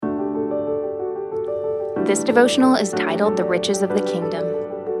This devotional is titled The Riches of the Kingdom.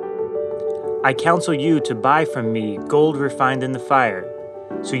 I counsel you to buy from me gold refined in the fire,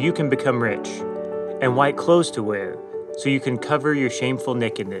 so you can become rich, and white clothes to wear, so you can cover your shameful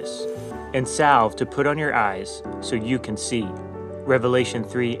nakedness, and salve to put on your eyes, so you can see. Revelation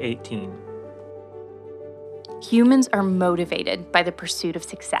 3:18. Humans are motivated by the pursuit of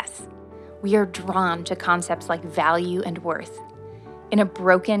success. We are drawn to concepts like value and worth. In a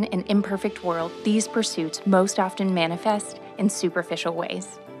broken and imperfect world, these pursuits most often manifest in superficial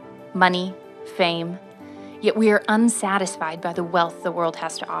ways. Money, fame. Yet we are unsatisfied by the wealth the world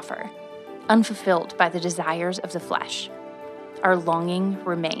has to offer, unfulfilled by the desires of the flesh. Our longing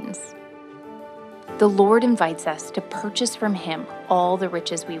remains. The Lord invites us to purchase from Him all the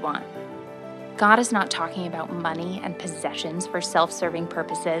riches we want. God is not talking about money and possessions for self-serving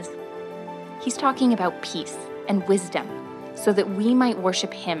purposes. He's talking about peace and wisdom, so that we might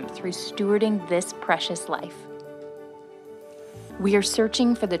worship Him through stewarding this precious life. We are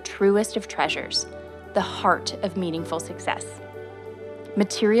searching for the truest of treasures, the heart of meaningful success.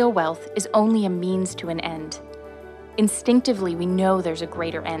 Material wealth is only a means to an end. Instinctively, we know there's a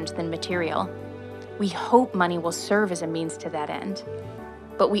greater end than material. We hope money will serve as a means to that end,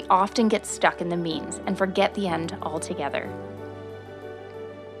 but we often get stuck in the means and forget the end altogether.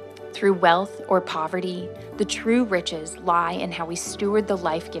 Through wealth or poverty, the true riches lie in how we steward the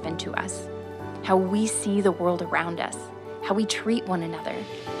life given to us, how we see the world around us, how we treat one another,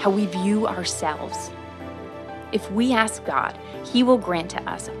 how we view ourselves. If we ask God, He will grant to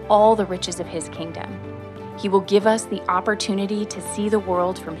us all the riches of His kingdom. He will give us the opportunity to see the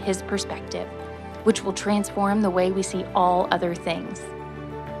world from His perspective, which will transform the way we see all other things.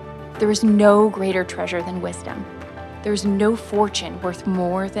 There is no greater treasure than wisdom. There is no fortune worth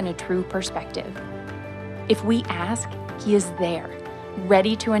more than a true perspective. If we ask, He is there,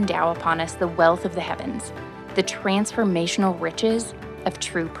 ready to endow upon us the wealth of the heavens, the transformational riches of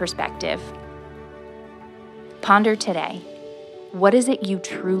true perspective. Ponder today, what is it you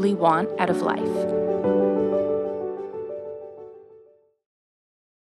truly want out of life?